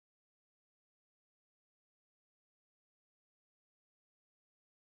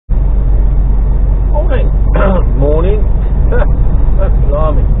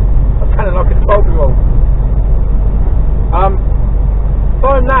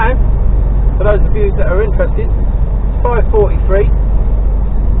for those of you that are interested, it's 5:43.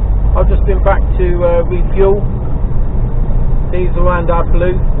 I've just been back to refuel. Diesel and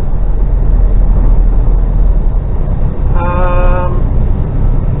blue.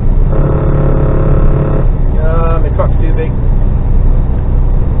 My truck's too big.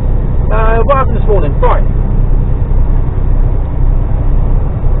 What happened this morning? Right.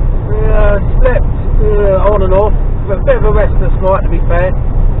 Slept on and off. A bit of a restless night, to be fair.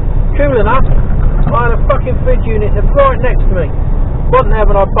 Cool enough. I had a fucking fridge unit right next to me. Wasn't there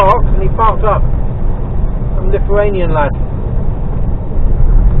when I parked, and he parked up. Some Lithuanian lad.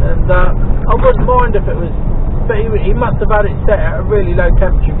 And I wouldn't mind if it was, but he must have had it set at a really low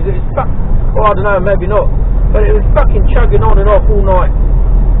temperature, because it was well, I don't know, maybe not, but it was fucking chugging on and off all night.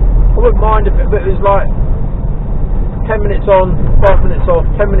 I wouldn't mind if it was like 10 minutes on, 5 minutes off,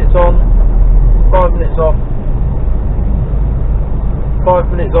 10 minutes on, 5 minutes off, 5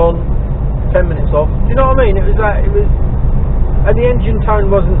 minutes on, 10 minutes off. Do you know what I mean? It was like, and the engine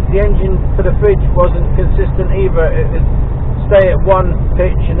tone wasn't, the engine for the fridge wasn't consistent either. It would stay at one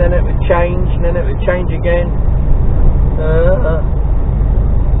pitch and then it would change and then it would change again.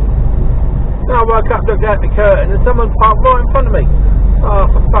 Now I woke up, looked out the curtain and someone parked right in front of me. Oh,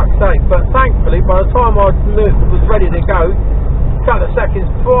 for fuck's sake. But thankfully, by the time I was ready to go, a couple of seconds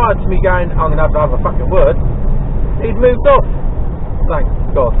prior to me going, I'm going to have a fucking word, he'd moved off. Thank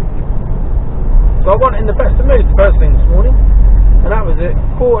God. So I wasn't in the best of mood first thing this morning, and that was it,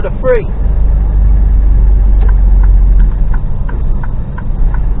 2:45.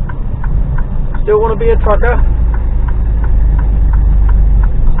 Still want to be a trucker.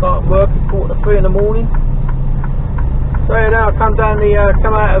 Start work at 2:45 in the morning. So yeah, now I come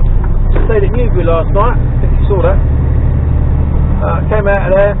out of, stayed at Newbury last night, I think you saw that. Came out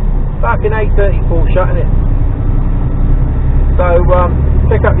of there, fucking 8:34 shutting it. So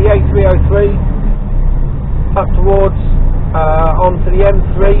pick up the A303, up towards, onto the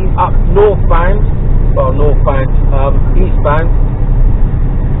M3, up northbound, eastbound.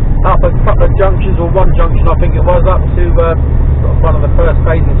 Up a couple of junctions, or one junction I think it was, up to one of the first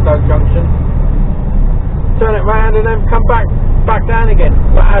Basingstoke junctions. Turn it round and then come back down again.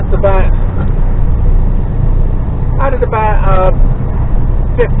 That adds about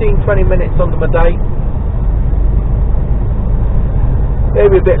 15-20 minutes onto my day.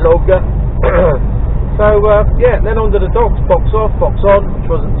 Maybe a bit longer. So yeah, then onto the dogs, box off, box on, which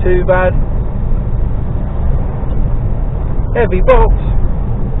wasn't too bad. Heavy box.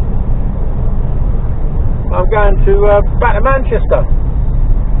 I'm going to back to Manchester.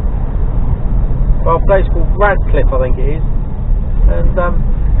 Well, a place called Radcliffe, I think it is, and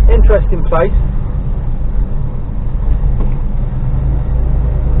interesting place.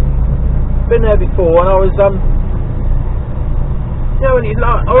 Been there before, and I was, you know, when you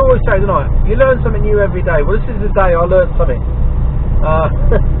learn, I always say tonight, you learn something new every day. Well, this is the day I learned something.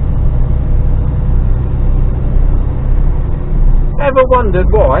 Ever wondered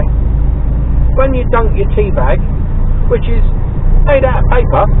why, when you dunk your tea bag, which is made out of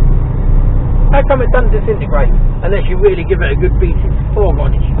paper, how come it doesn't disintegrate unless you really give it a good beating? Oh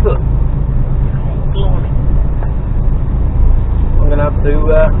God, it's your foot. Blimey. I'm going to have to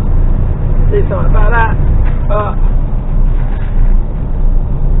do something about that.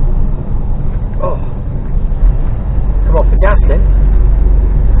 Oh, come off the gas then.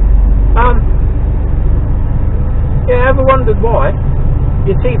 Yeah, ever wondered why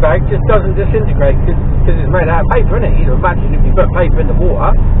your tea bag just doesn't disintegrate? Because it's made out of paper, isn't it? You'd imagine if you put paper in the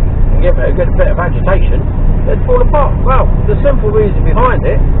water and give it a good bit of agitation, it'd fall apart. Well, the simple reason behind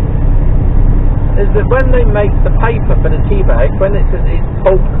it is that when they make the paper for the tea bag, when it's at its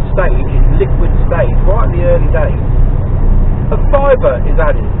pulp stage, its liquid stage, right in the early days, a fibre is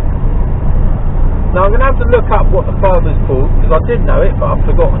added. Now I'm going to have to look up what the fibre is called, because I did know it, but I've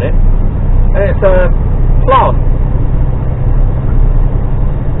forgotten it. And it's a plant.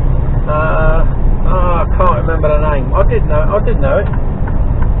 I can't remember the name. I did know it.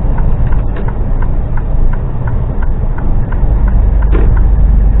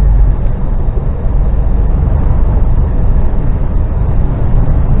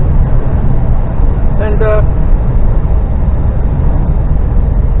 And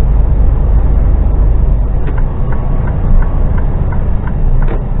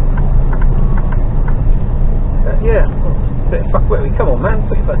yeah, bit of fuck where we come on, man,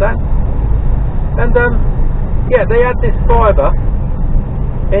 put your foot down. And yeah, they had this fibre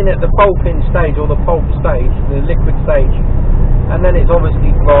in at the pulping stage, or the pulp stage, the liquid stage, and then it's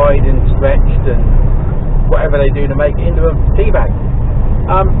obviously dried and stretched and whatever they do to make it into a tea bag.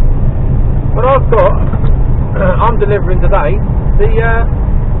 But I've got, I'm delivering today the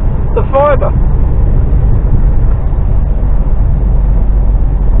the fibre.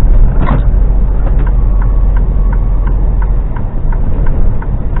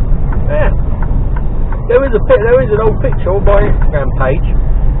 Yeah, there is an old picture on my Instagram page.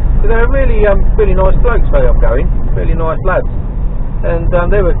 They're really really nice blokes where I'm going, really nice lads, and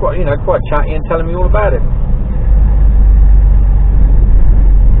they were quite quite chatty and telling me all about it.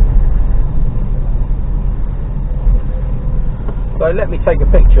 So let me take a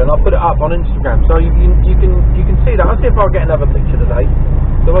picture and I'll put it up on Instagram so you can see that. I'll see if I'll get another picture today.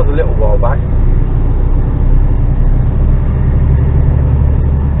 There was a little while back.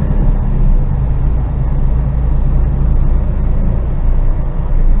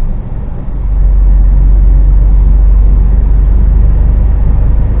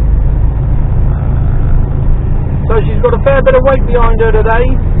 So she's got a fair bit of weight behind her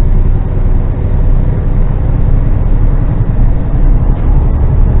today.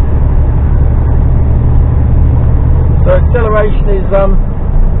 So acceleration is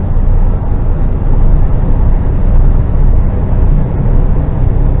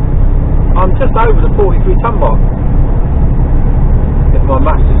I'm just over the 43 ton mark, if my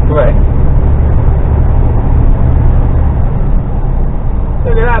maths is correct.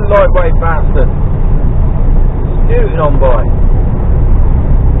 Look at that lightweight bastard. Scooting on by.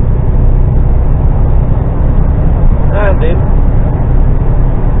 And in.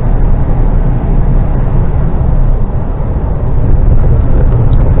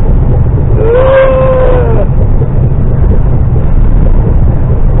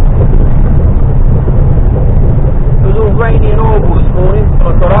 It was all rainy and horrible this morning when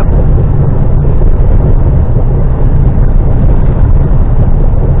I got up.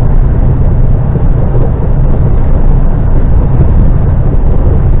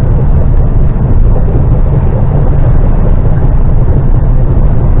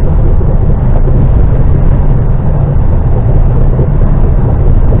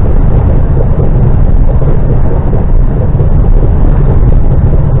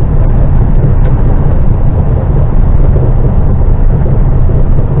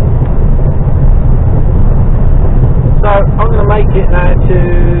 Make it now to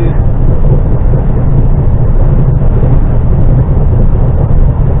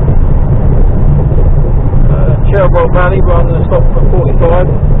Cherbourg Valley rather than stop for 45.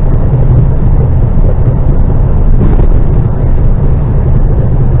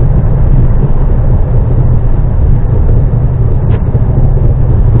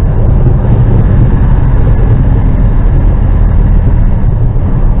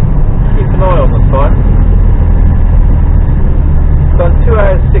 Keep an eye on the time. 2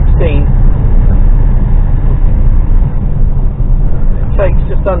 hours 16. It takes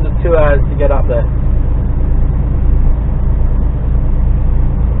just under 2 hours to get up there.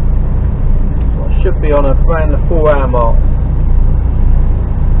 So I should be on around the 4 hour mark.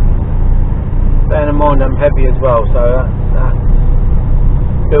 Bearing in mind I'm heavy as well, so that's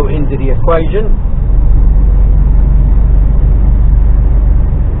built into the equation.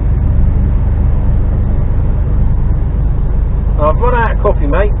 I've run out of coffee,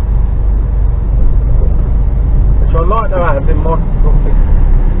 mate, which I might not have in my coffee.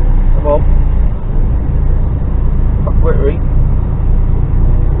 Come on. Fuck Wittery.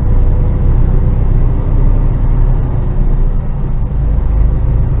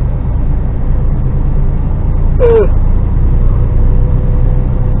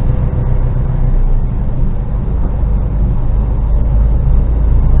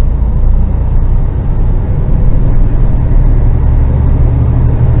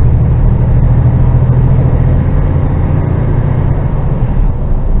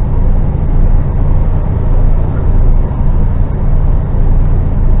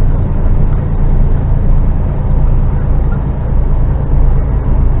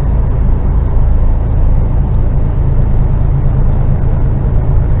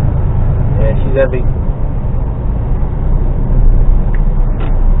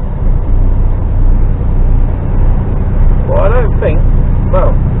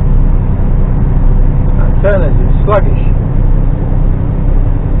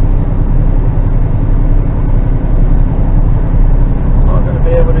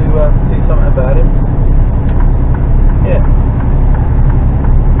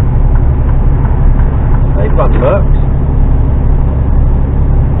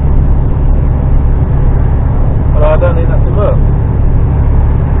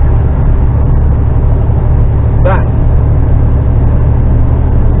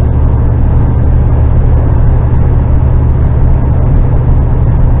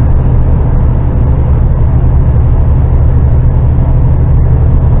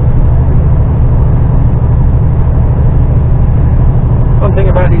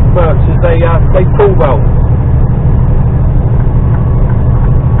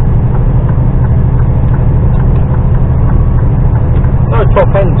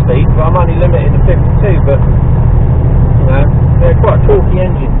 top end speed, but I'm only limited to 52. But you know, they're quite a torquey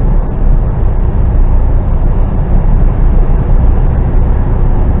engine.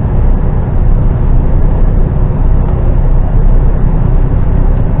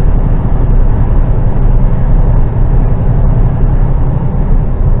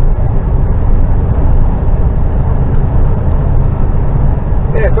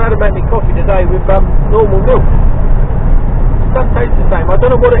 So I had to make me coffee today with normal milk. It doesn't taste the same. I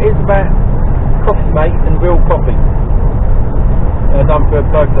don't know what it is about Coffee Mate and real coffee done through a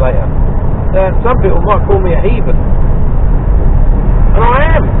percolator. Some people might call me a heathen, and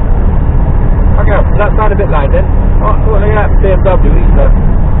I am. Okay, does that sound a bit loud then? Oh, look at that BMW, he's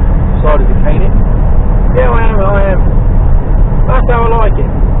decided to cane it. Yeah, I am. That's how I like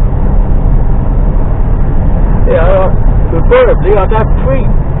it. Yeah, preferably I'd have 3.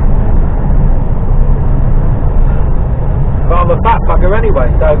 But I'm a fat fucker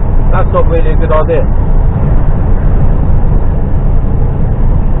anyway, so that's not really a good idea.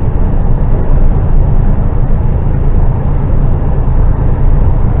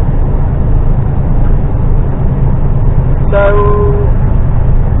 So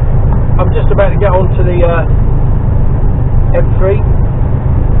I'm just about to get on to the M3.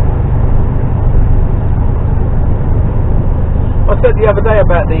 I said the other day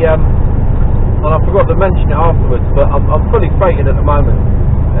about the and I forgot to mention it afterwards, but I'm fully freighted at the moment,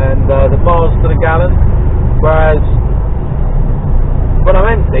 and the miles to the gallon, whereas when I'm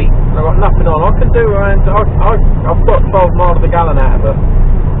empty and I've got nothing on, I can do around, I've got 12 miles to the gallon out of it.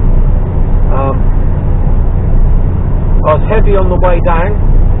 I was heavy on the way down.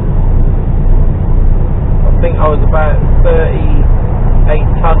 I think I was about 38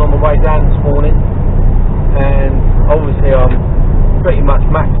 tonne on the way down this morning, and obviously I'm pretty much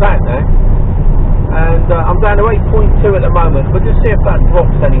maxed out now, and I'm down to 8.2 at the moment. We'll just see if that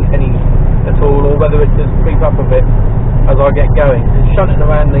drops any at all, or whether it just creep up a bit as I get going. It's shunting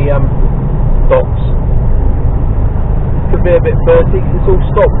around the docks. Could be a bit thirsty. It's all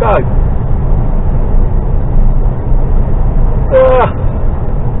stop go.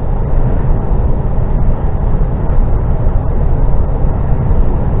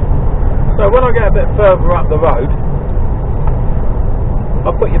 So when I get a bit further up the road,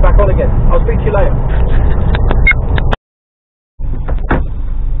 I'll put you back on again. I'll speak to you later.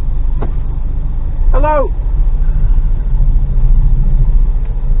 Hello.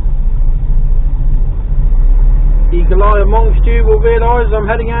 Eagle eye amongst you will realise I'm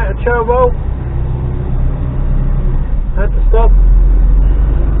heading out of Cherwell. Had to stop.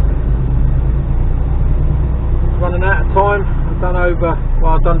 Running out of time.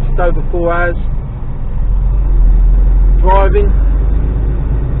 I've done just over 4 hours driving.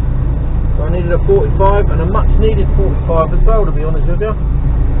 I needed a 45, and a much needed 45 as well, to be honest with you.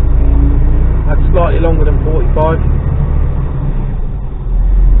 That's slightly longer than 45.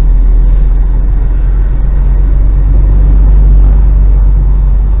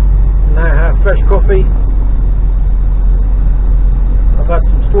 Now I have fresh coffee. I've had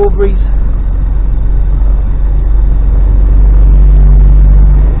some strawberries.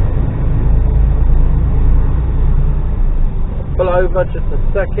 I'll pull over just a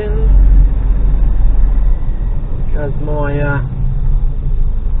second. As my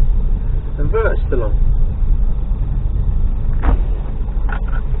inverter's still on.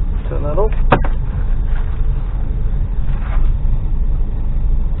 Turn that off.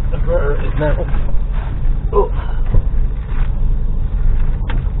 Inverter is now off. Oh.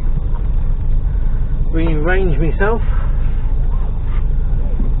 Rearrange myself.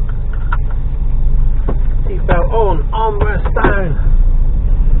 Seatbelt on, armrest down.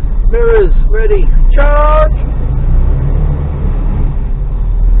 Mirrors ready. Charge!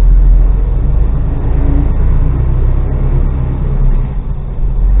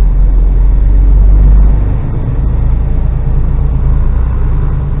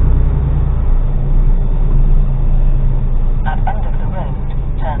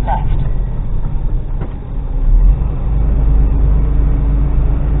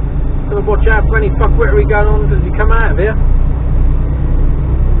 Watch out for any fuckwittery going on as you come out of here.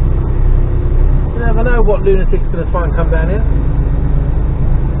 You never know what lunatic's going to try and come down here.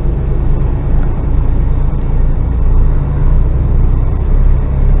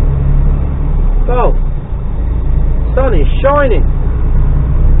 Oh, sun is shining.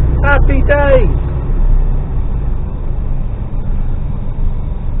 Happy days.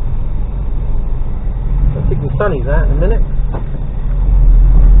 I think the sunny's out in a minute.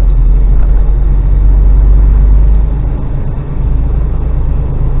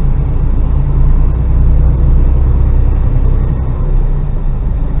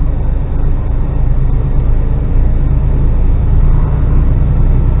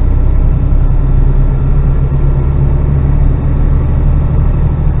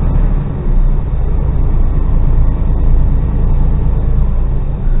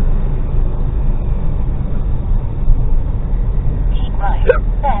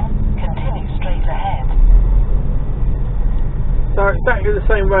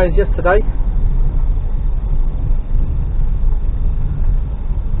 going as yesterday.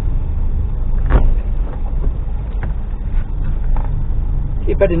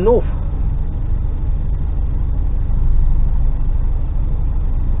 Keep heading north.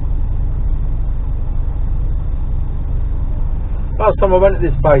 Last time I went to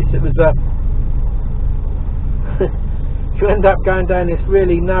this place, it was you end up going down this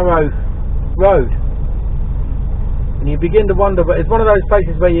really narrow road, and you begin to wonder. But it's one of those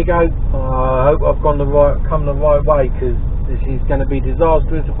places where you go, oh, I hope I've come the right way, because this is going to be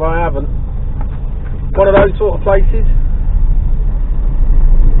disastrous if I haven't. One of those sort of places,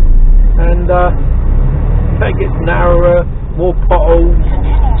 and it gets narrower, more potholes.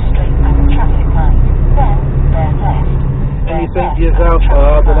 And you think to yourself,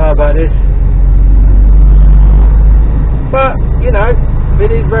 oh, I don't know about this. But, you know,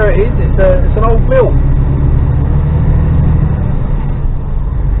 it is where it is. It's an old mill.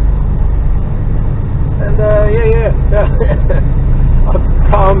 And, yeah.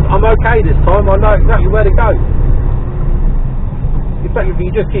 I'm okay this time. I know exactly where to go. In fact, if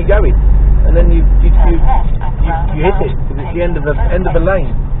you just keep going, and then you hit it, because it's the end of the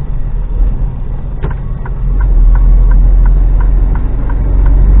lane.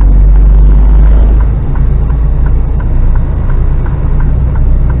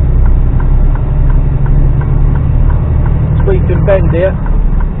 Sweeping bend here.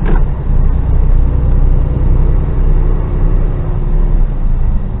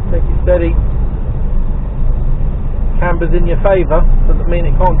 Take it steady. Camber's in your favour. Doesn't mean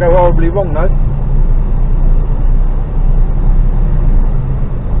it can't go horribly wrong though.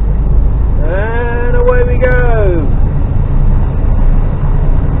 And away we go.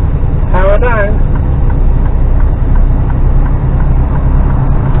 Power down.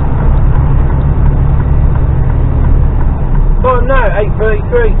 Oh no,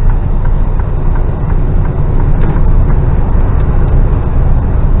 8:33.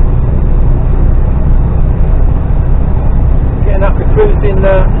 Getting up to cruising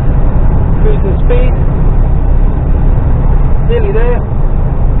speed. Nearly there.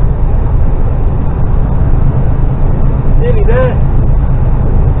 Nearly there.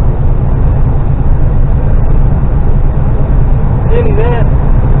 Nearly there.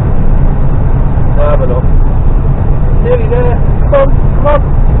 Have a look. Nearly there. Come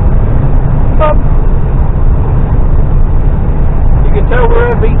on. You can tell we're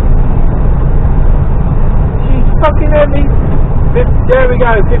heavy. She's fucking heavy. There we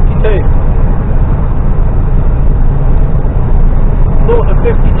go, 52. 0 to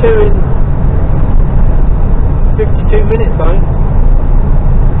 52 in 52 minutes, though.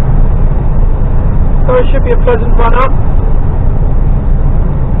 So it should be a pleasant run up.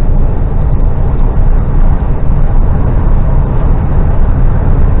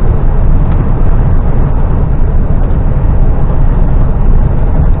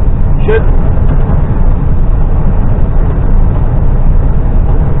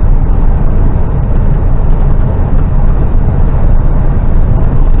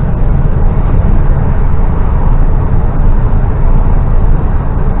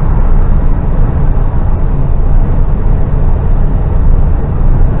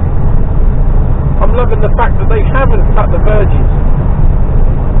 The fact that they haven't cut the verges.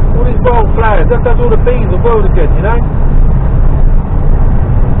 All these wild flowers, that does all the bees the world of good, you know.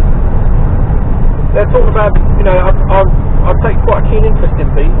 They're talking about, you know, I take quite a keen interest in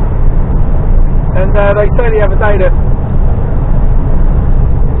bees, and they say the other day that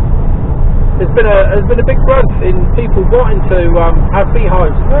there's been a big growth in people wanting to have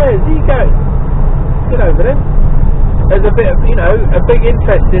beehives. Where's he going? Get over there. There's a bit of, you know, a big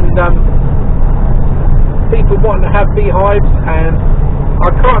interest in people wanting to have beehives, and I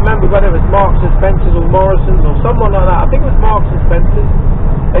can't remember whether it was Marks and Spencer's or Morrison's or someone like that. I think it was Marks and Spencer's.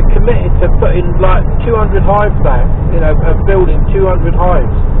 They committed to putting like 200 hives down, you know, building 200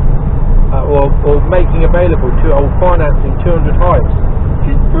 hives, or making available or financing 200 hives,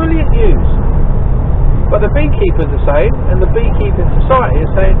 which is brilliant news. But the beekeepers are saying, and the beekeeping society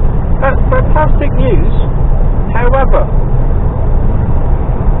is saying, that's fantastic news. However,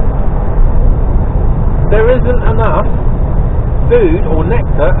 there isn't enough food or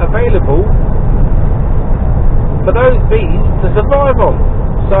nectar available for those bees to survive on.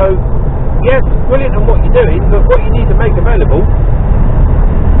 So, yes, brilliant in what you're doing, but what you need to make available,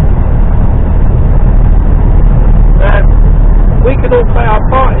 and we can all play our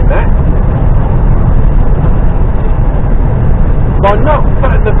part in that by not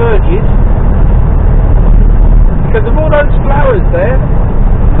cutting the verges, because of all those flowers there,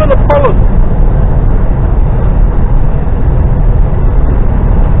 full of pollen.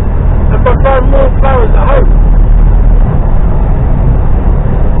 if I've grown more flowers at home.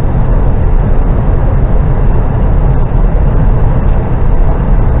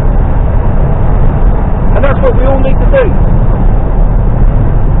 And that's what we all need to do.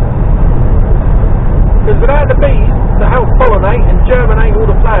 Because without the bees to help pollinate and germinate all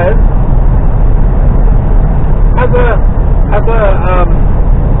the flowers,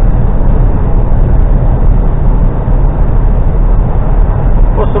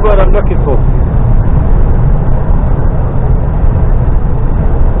 what's the word I'm looking for?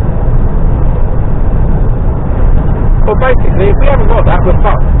 Well, basically, if we haven't got that, we're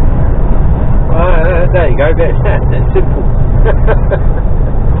fucked. There you go, it's simple.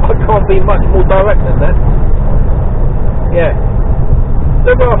 I can't be much more direct than that. Yeah.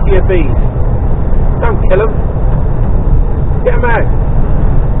 Look after your bees. Don't kill them. Get them out.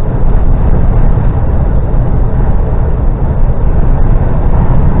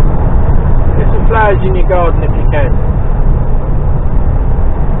 Get some flowers in your garden if you can.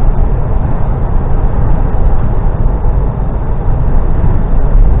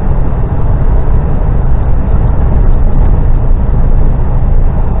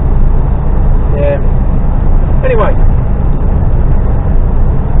 Anyway,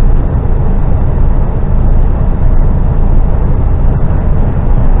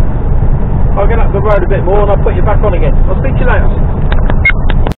 I'll get up the road a bit more and I'll put you back on again. I'll speak to you later.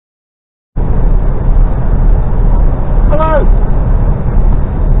 Hello.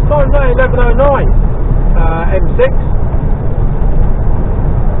 Time's now 11:09. M6.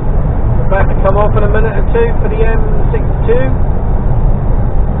 About to come off in a minute or two for the M62.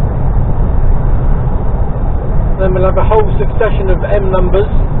 Then we'll have a whole succession of M numbers.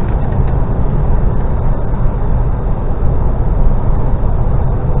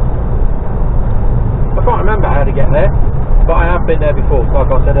 I can't remember how to get there, but I have been there before, like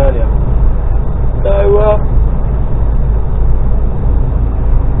I said earlier. So,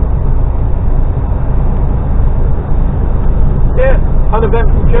 yeah,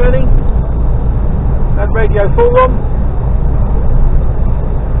 uneventful journey. Had radio full on.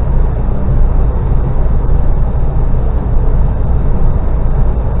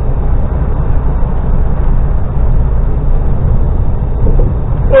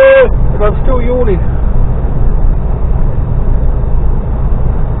 I'm still yawning.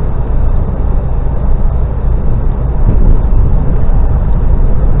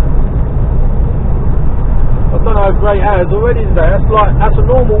 I've done over 8 hours already today. That's a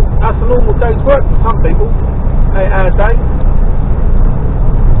normal day's work for some people. 8 hour day.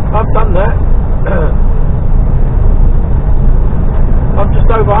 I've done that. I'm just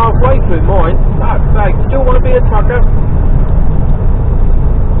over halfway through mine. I still want to be a trucker.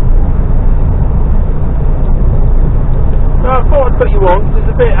 No, I thought I'd put you on. It's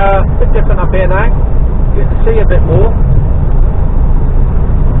a bit different up here now. You get to see a bit more.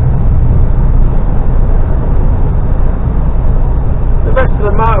 The rest of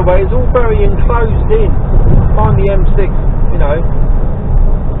the motorway is all very enclosed in. Find the M6, you know.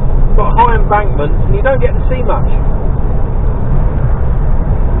 Got high embankments and you don't get to see much.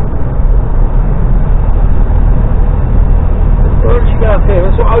 Where did you go up here?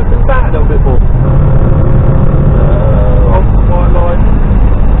 Let's sort of open that a little bit more. White line.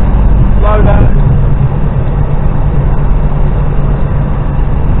 Slow that.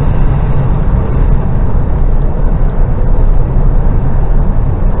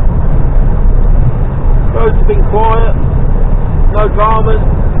 Roads have been quiet. No dramas.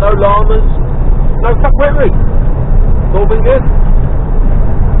 No llamas. No fuckwittery. It's all been good.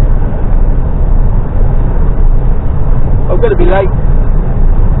 I'm going to be late.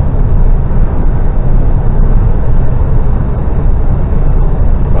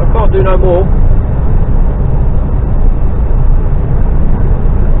 Can't do no more.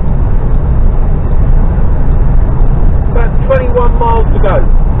 About 21 miles to go.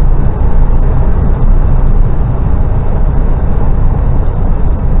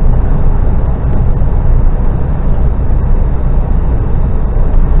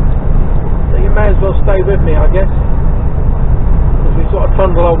 So you may as well stay with me, I guess, as we sort of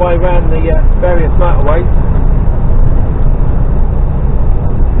trundle our way around the various motorways.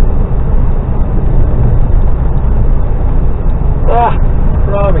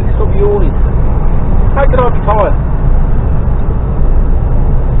 Blimey, stop yawning. How can I be tired?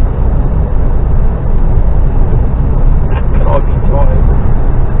 How can I be tired?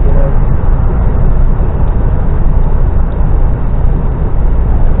 You know.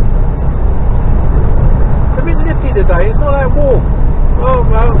 It's a bit nippy today, it's not that warm. Well,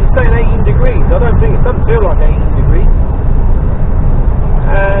 it's saying 18 degrees. I don't think it doesn't feel like 18 degrees.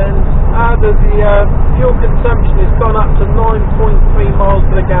 And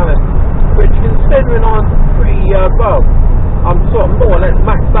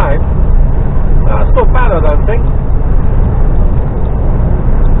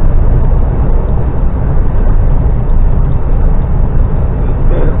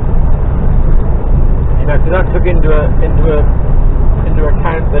took into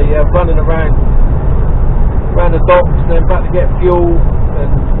account the running around the docks, and then back to get fuel and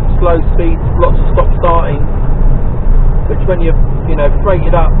slow speeds, lots of stop starting, which when you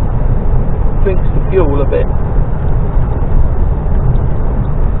freighted up, drinks the fuel a bit.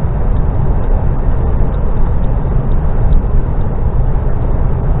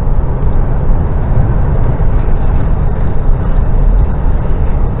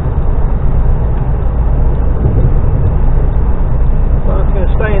 So I'm going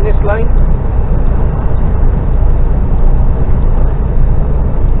to stay in this lane.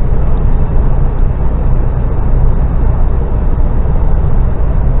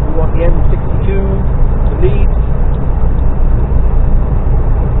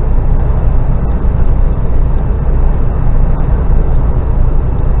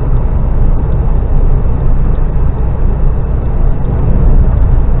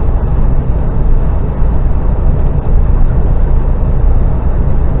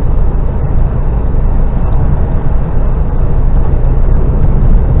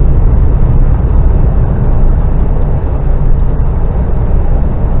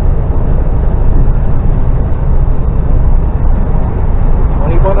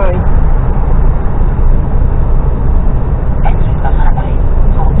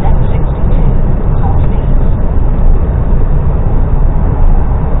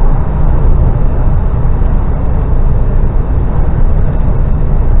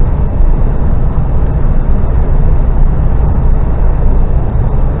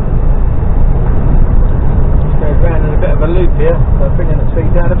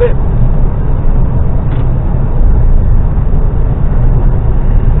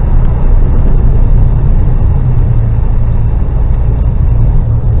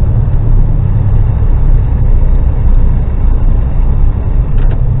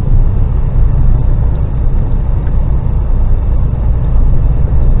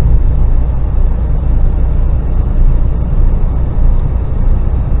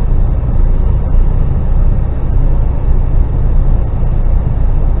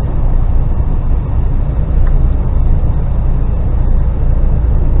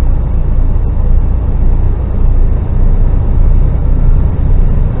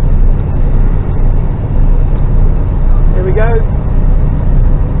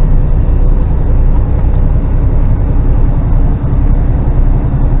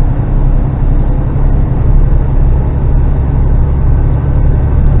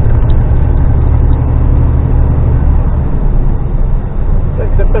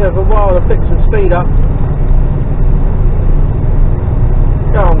 Speed up.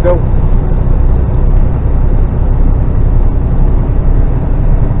 Go on, go.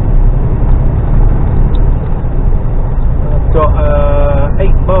 I've got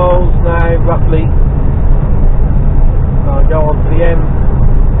 8 miles now, roughly. I'll go on to the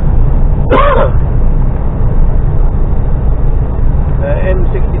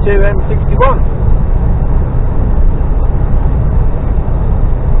M62, M61.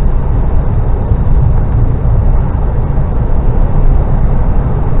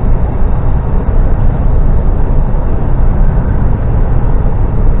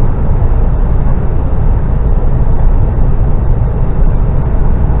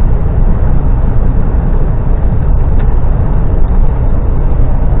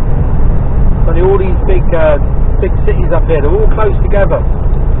 Big cities up here, they're all close together.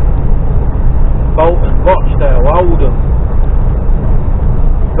 Bolton, Rochdale, Oldham,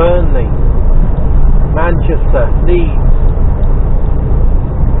 Burnley, Manchester, Leeds,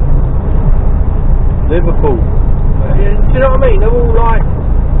 Liverpool. Do you know what I mean? They're all like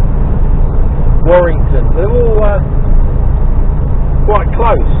Warrington. They're all quite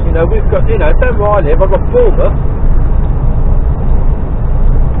close. We've got, down where I live, I've got Bournemouth.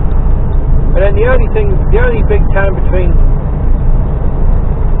 And then the only big town between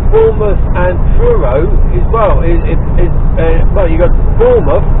Bournemouth and Truro is you got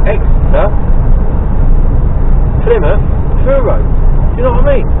Bournemouth, Exeter, Plymouth, Truro. Do you know what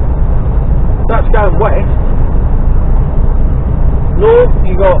I mean? That's going west. North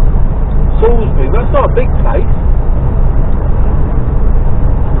you got Salisbury. That's not a big place.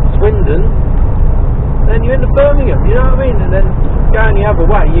 Swindon. And then you're into Birmingham. You know what I mean? And then going the other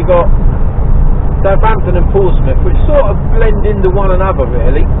way, you got Southampton and Portsmouth, which sort of blend into one another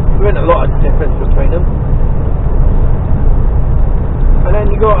really. There isn't a lot of difference between them. And then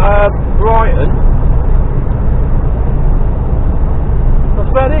you got Brighton. That's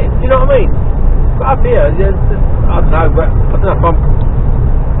about it. Do you know what I mean? But up here, I don't know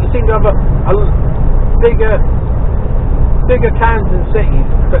if you seem to have a bigger towns and cities,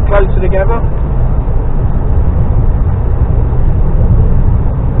 but closer together.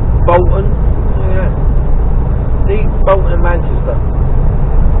 Bolton. Yeah. Leeds, Bolton and Manchester.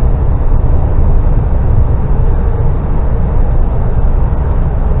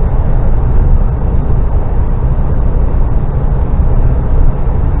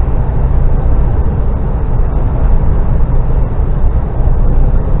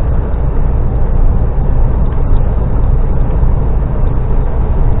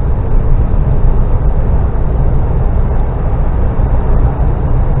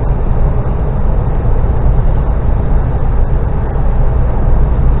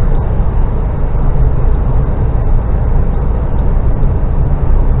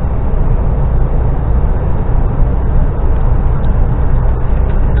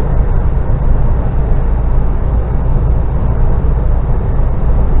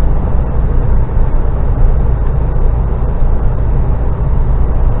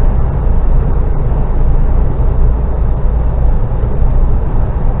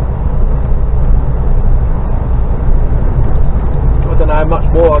 How much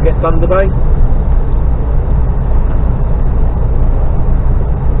more I get done today.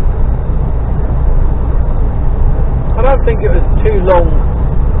 I don't think it was too long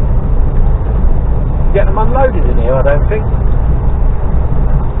to get them unloaded in here, I don't think.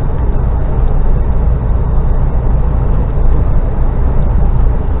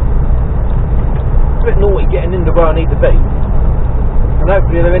 It's a bit naughty getting into where I need to be, and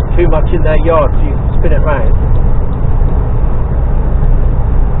hopefully there isn't too much in their yard so you can spin it round.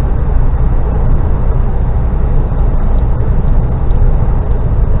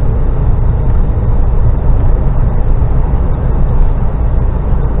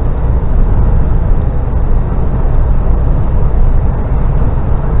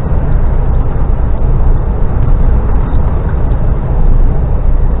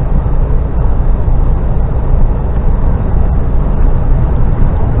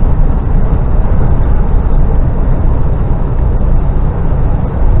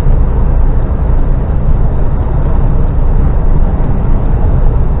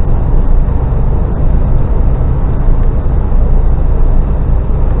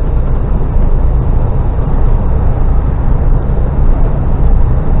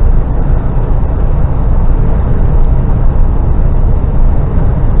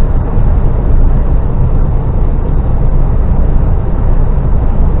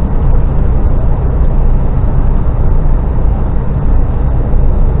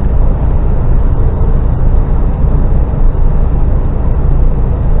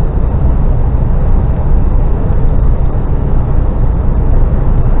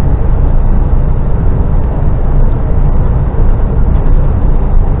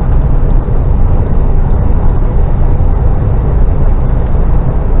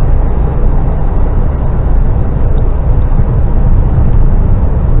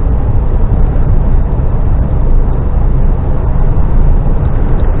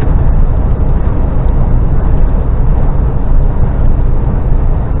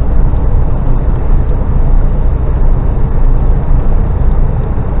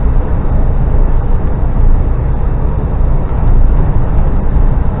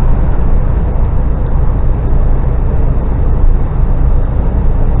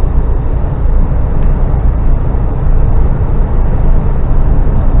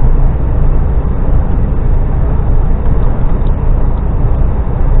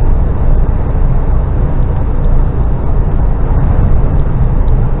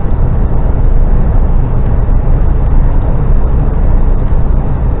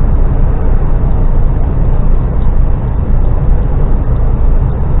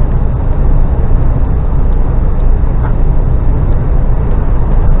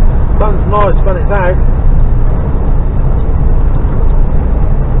 Nice when it's out.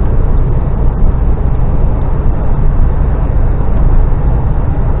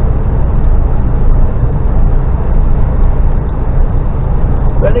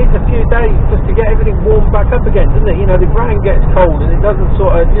 But it needs a few days just to get everything warmed back up again, doesn't it? You know, the ground gets cold and it doesn't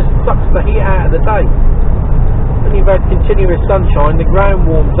sort of, just sucks the heat out of the day. When you've had continuous sunshine, the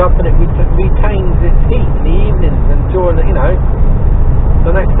ground warms up and it retains its heat in the evenings and during the, you know,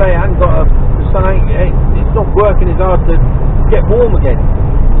 the next day I haven't got the sun it's not working as hard to get warm again.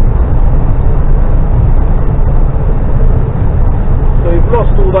 So we've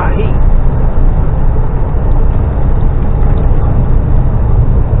lost all that heat.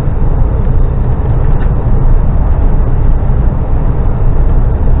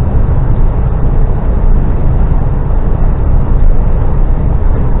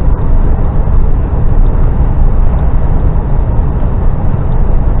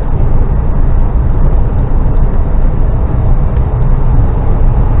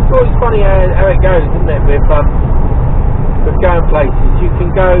 with going places. You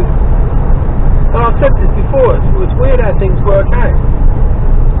can go, and I've said this before, it's weird how things work out.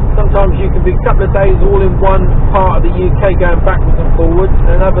 Sometimes you can be a couple of days all in one part of the UK going backwards and forwards,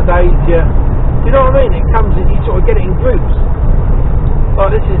 and other days you know what I mean? It comes in, you sort of get it in groups.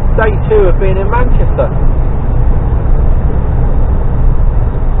 Like this is day 2 of being in Manchester.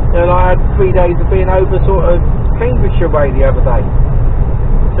 And I had 3 days of being over sort of Cambridgeshire way the other day.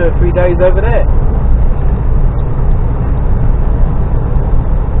 2 or 3 days over there.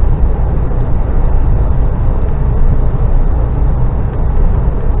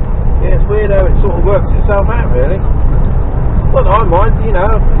 Yeah, it's weird how it sort of works itself out, really. Not that I mind, you know,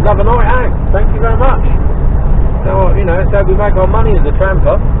 love a night out. Thank you very much. So, you know, it's how we make our money as a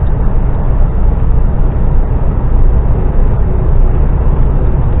tramper.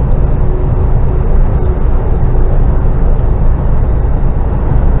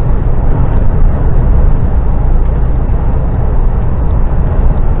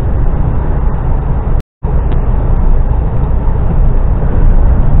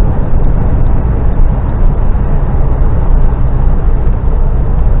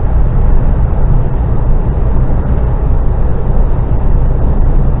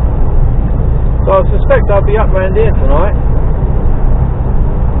 I suspect I'll be up round here tonight.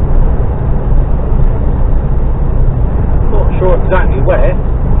 Not sure exactly where.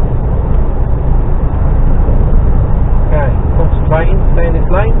 Okay, concentrating, stay in this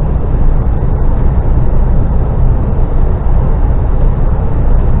lane.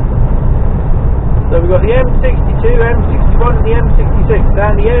 So we've got the M62, M61 and the M66,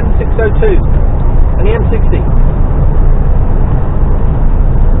 and the M602 and the M60.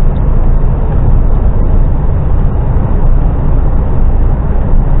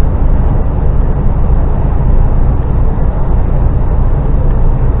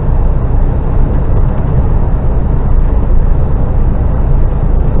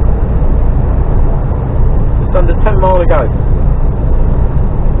 Under 10 miles to go.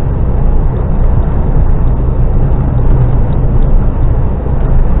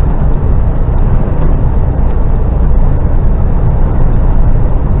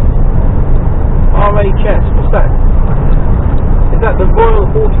 RHS, what's that? Is that the Royal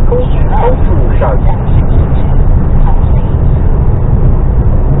Horticultural Show?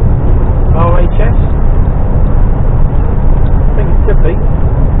 RHS? I think it could be.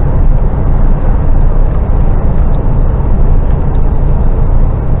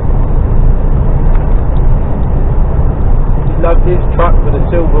 Loved his truck with the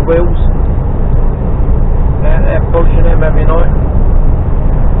silver wheels. They're polishing them every night.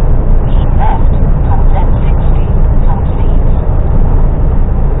 Left, towards M60, towards Leeds.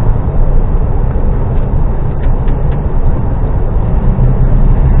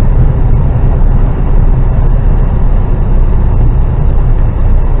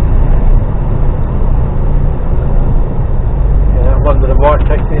 Yeah, that one to the right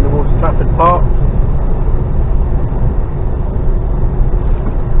takes me towards Trafford Park.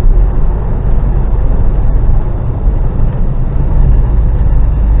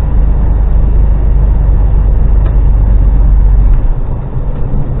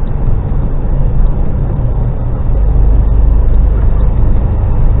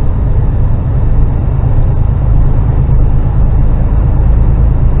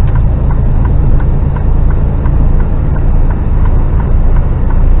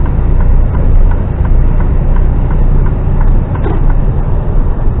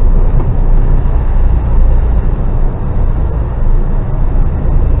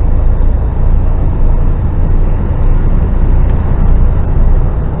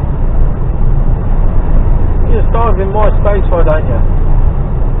 In my space, why don't you?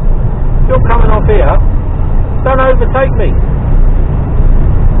 If you're coming off here, don't overtake me.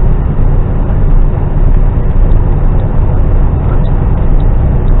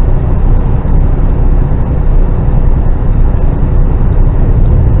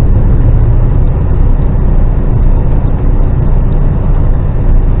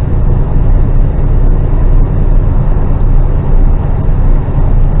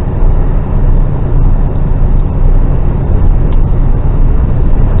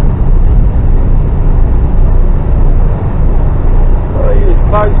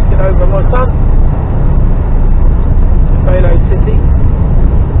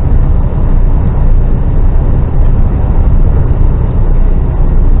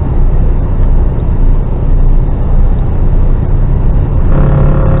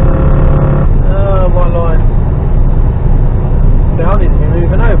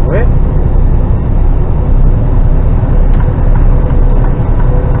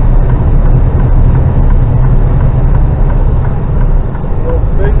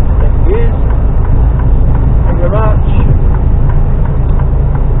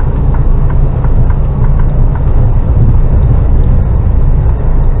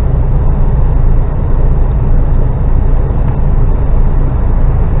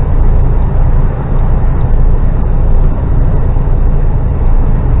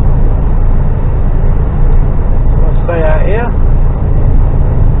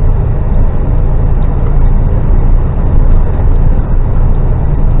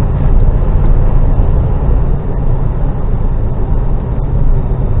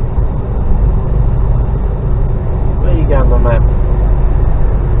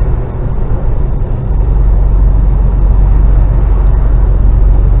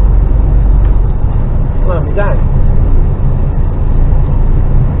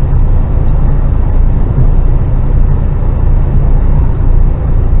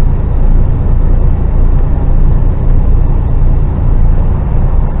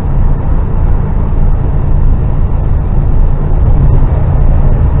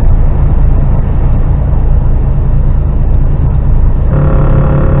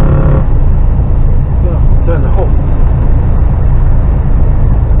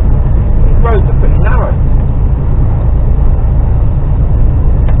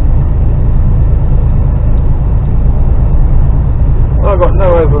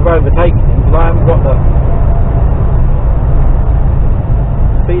 whether we've overtaken him, because I haven't got the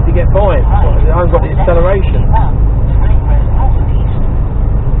speed to get by him. I haven't got the acceleration.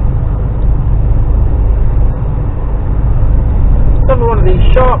 Another one of these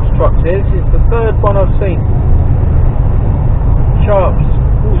Sharps trucks here. This is the third one I've seen. Sharps,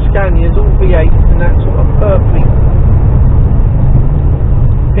 all Scanias, all V8s, and that sort of purpley,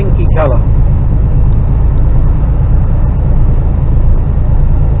 pinky colour.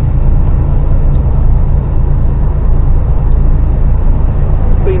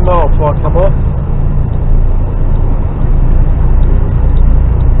 Miles before I come off.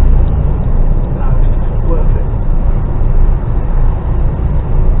 No, it's just worth it.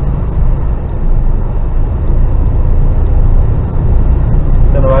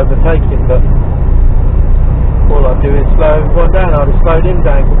 Going to overtake him, but all I do is slow everyone down. I'd have slowed him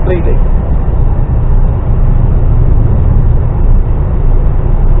down completely.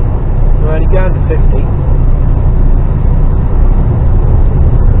 We're only going to 50.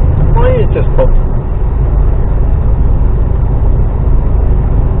 My ears just popped.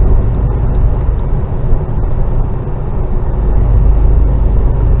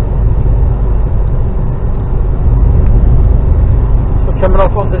 We're coming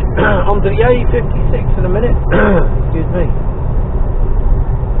off onto the A56 in a minute. Excuse me.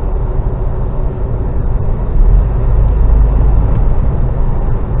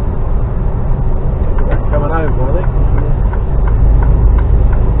 That's coming over, I think.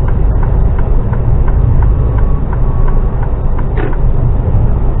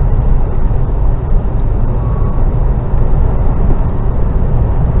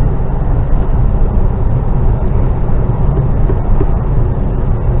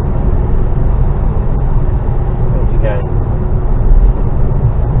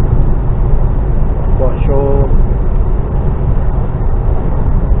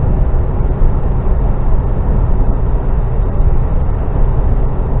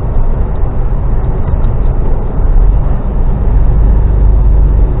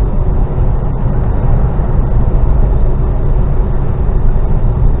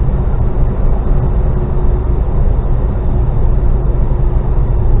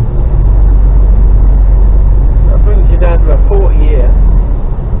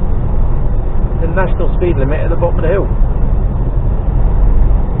 National speed limit at the bottom of the hill.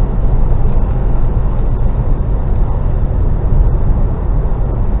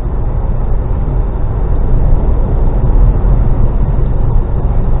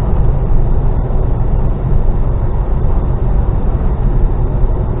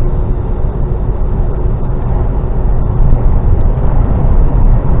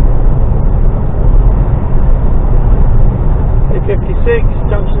 A56,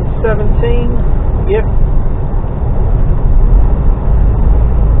 junction 17. Yep.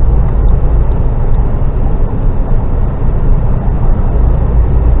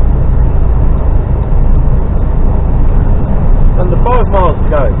 Under 5 miles to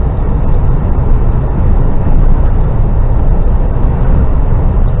go.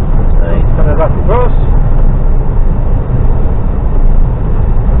 He's coming back across.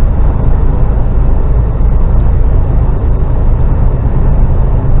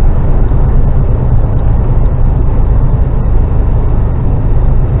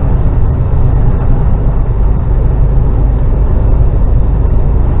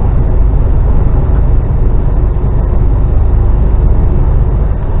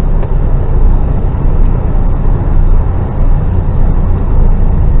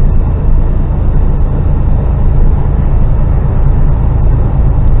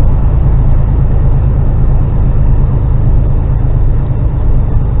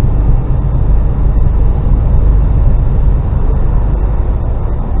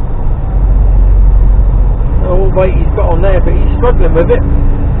 Weight he's got on there, but he's struggling with it.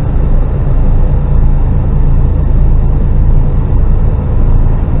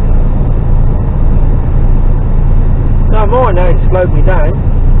 No, mine now it's slowed me down.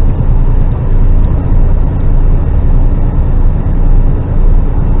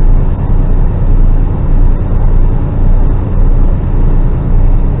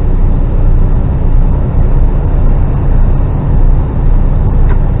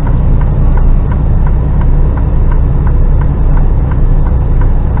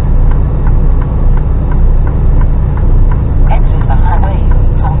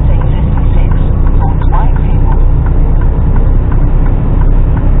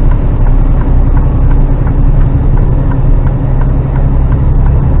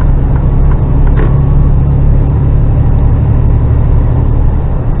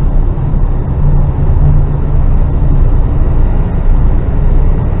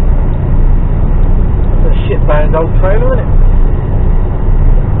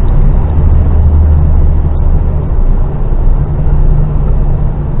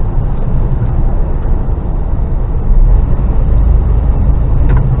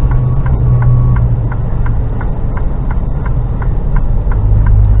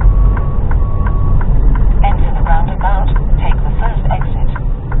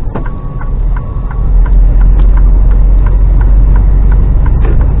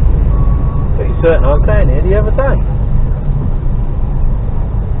 certain I was saying here the other day.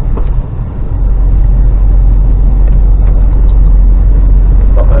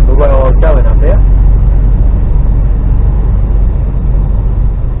 Can't remember where I was going up here.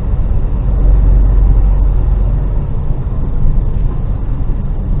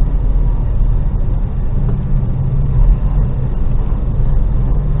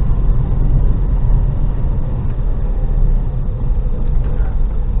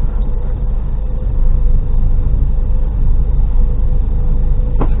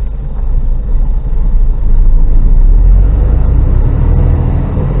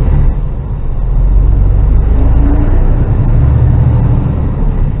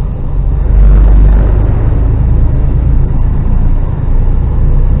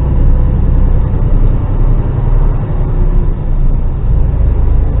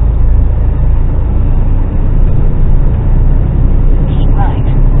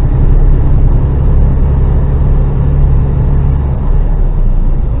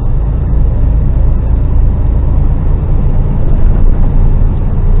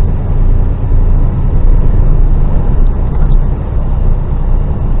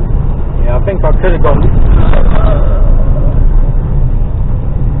 I think I could have gone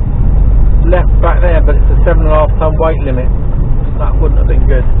left back there, but it's a 7.5 ton weight limit. That wouldn't have been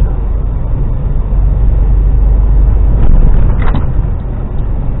good.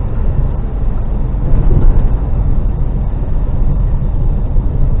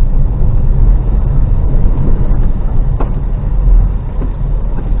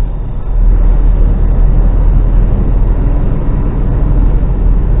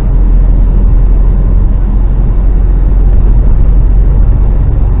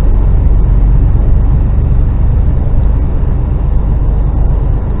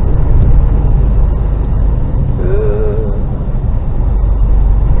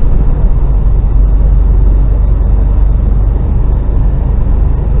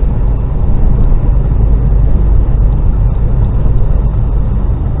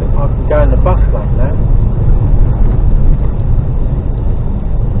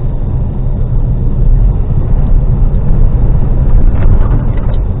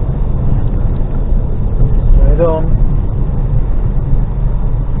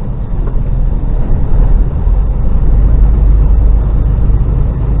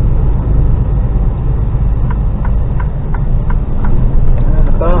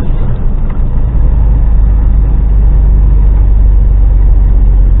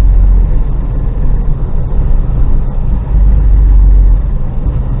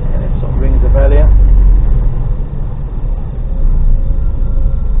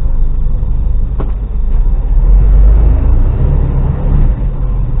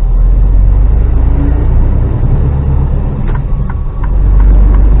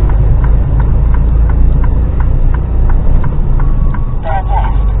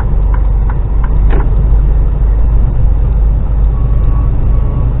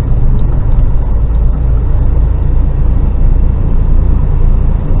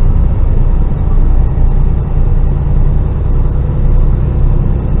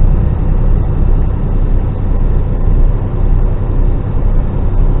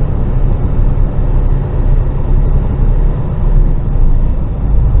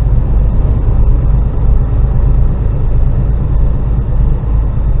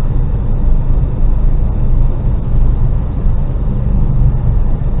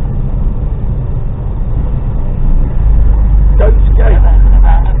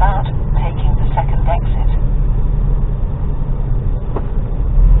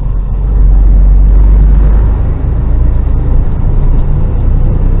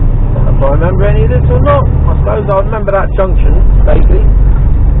 I remember that junction vaguely.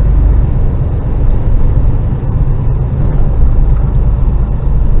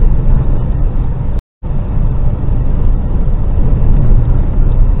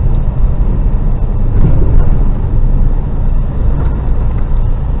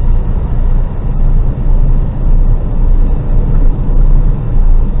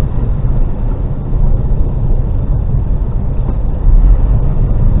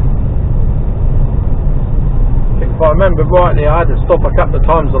 If I remember rightly, I had to stop a couple of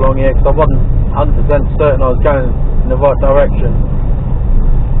times along here because I wasn't 100% certain I was going in the right direction.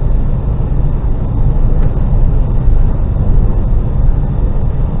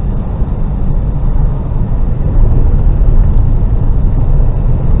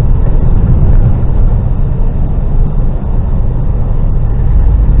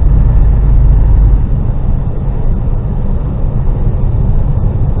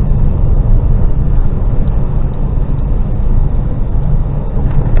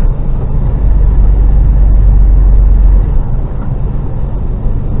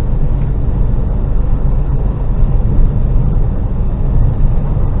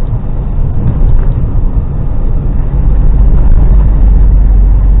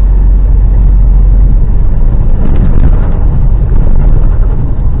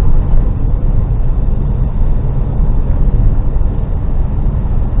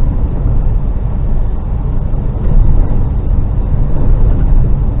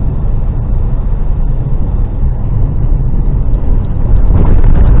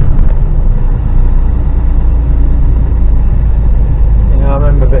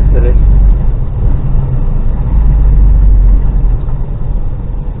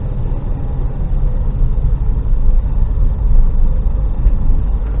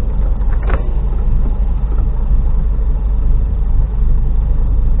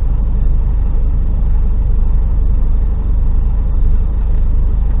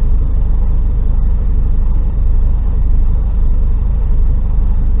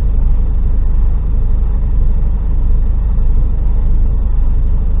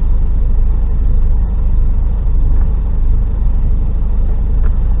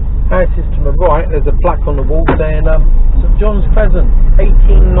 Right, there's a plaque on the wall saying St John's Crescent,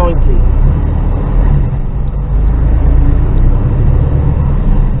 1890.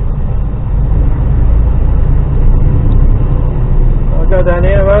 I'll go down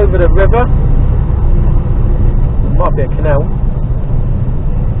here over the river. Might be a canal.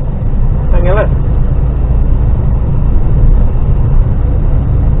 Hang a left.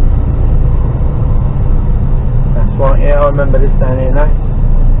 That's right, yeah, I remember this down here now.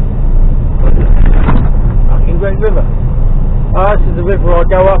 Fucking great river. Oh, this is the river I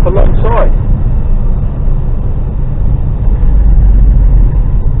go up alongside.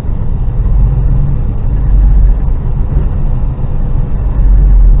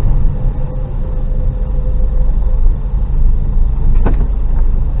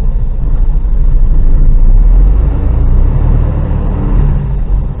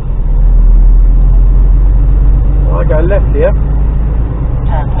 I go left here.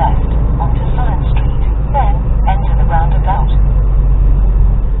 Turn left onto Science Street, then enter the roundabout.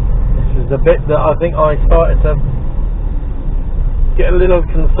 This is the bit that I think I started to get a little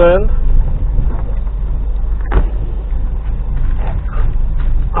concerned.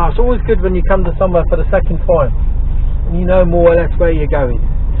 It's always good when you come to somewhere for the second time and you know more or less where you're going.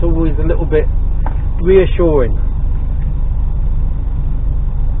 It's always a little bit reassuring.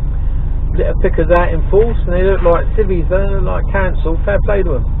 Little pickers out in force and they look like civvies, they look like council. Fair play to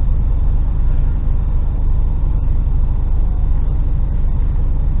them.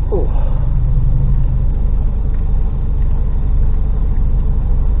 Ooh.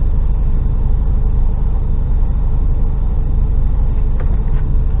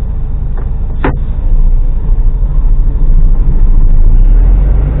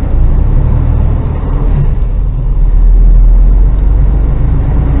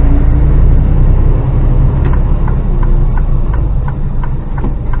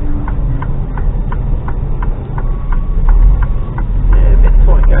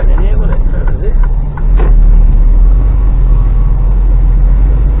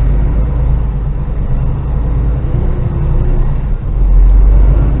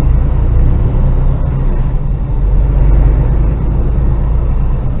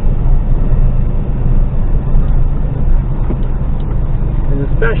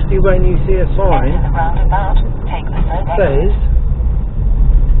 Especially when you see a sign that says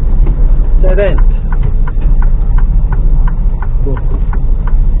dead end. Cool.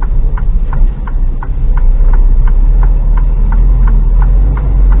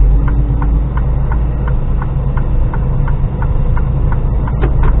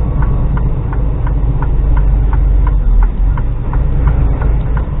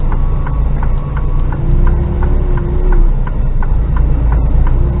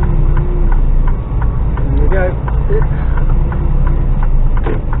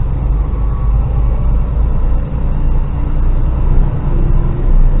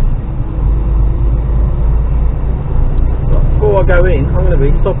 Before I go in, I'm going to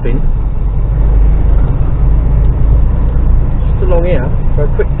be stopping just along here for a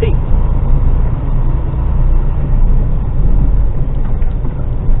quick peek.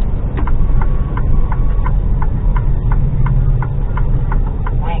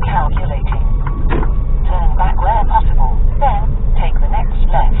 Recalculating. Turn back where possible, then take the next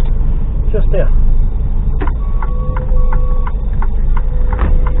left. Just there.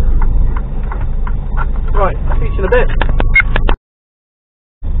 Right, I'll speak to you in a bit.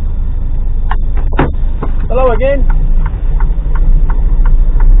 Hello again.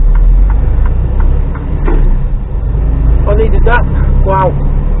 I needed that. Wow.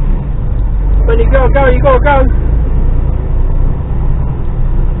 When you gotta go, you gotta go.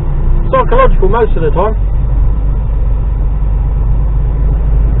 Psychological most of the time.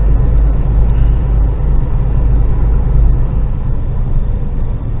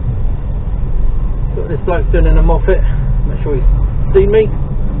 See what this bloke's doing in a Moffat. Make sure he's seen me.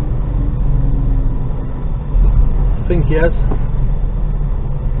 I think he has.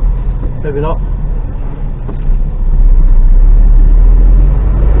 Maybe not.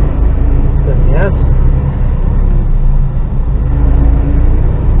 Definitely has.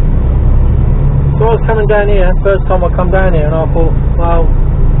 So I was coming down here, first time I come down here, and I thought, well,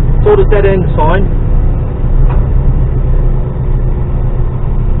 saw the dead end sign.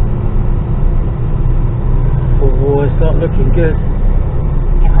 Oh, it's not looking good.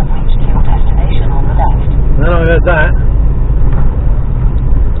 You have reached your destination on the left. And then I heard that,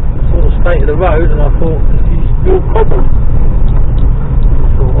 I saw the state of the road, and I thought, it's all cobbled. I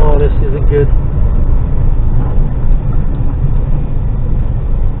thought, oh, this isn't good.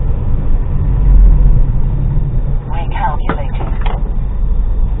 Recalculating.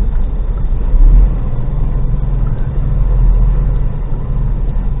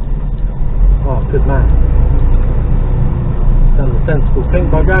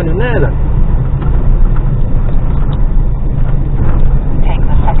 car going in there then. Take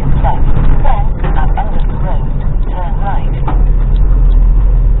the second left, then at end of the road, turn right.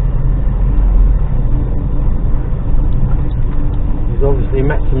 He's obviously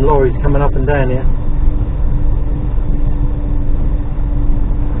met some lorries coming up and down here.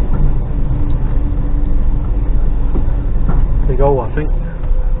 Big hole, I think.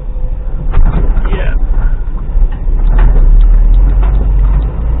 Yeah.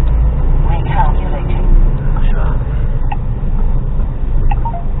 Recalculating. Sure.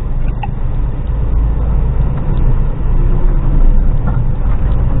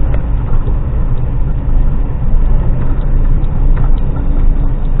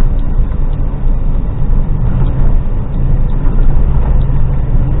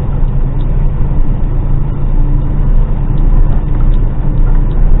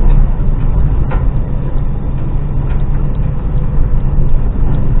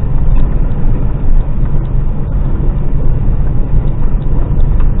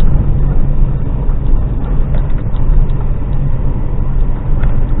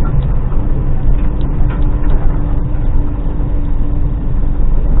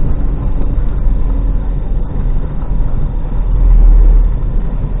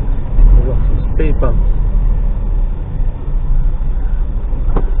 Speed bumps.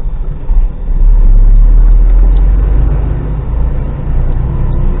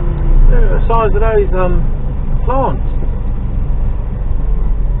 Look at the size of those plants.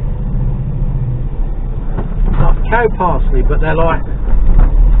 Like cow parsley, but they're like,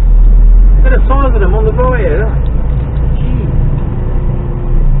 look at the size of them on the right here. Gee.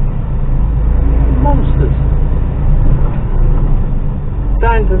 Monsters.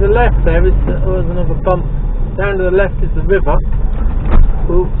 Down to the left there is there's another bump. Down to the left is the river.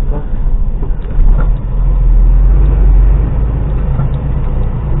 Ooh.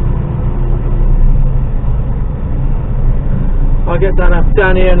 I get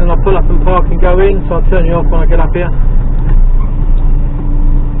down here and then I pull up and park and go in, so I'll turn you off when I get up here.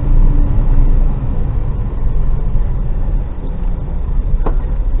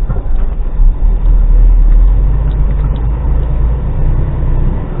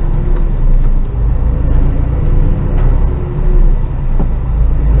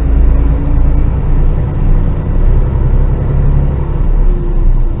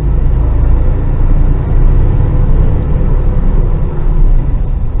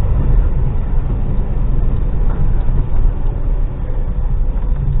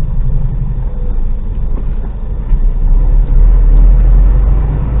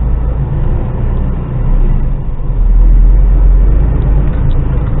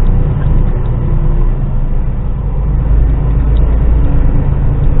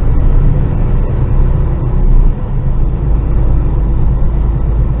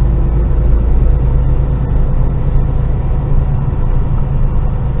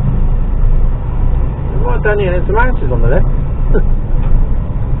 Down here, there's some houses on the left.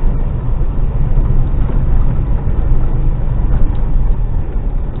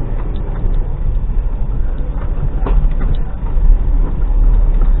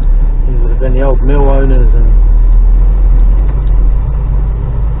 These would have been the old mill owners and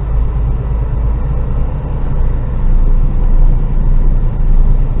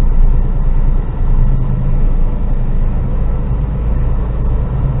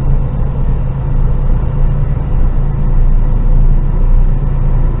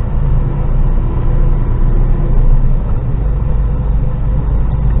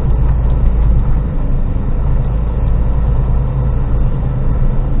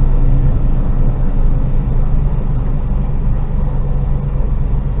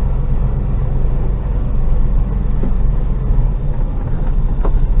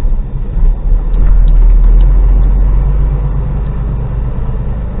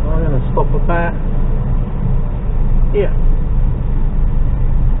here.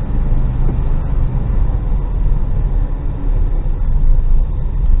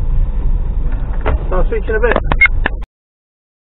 So I'll switch in a bit.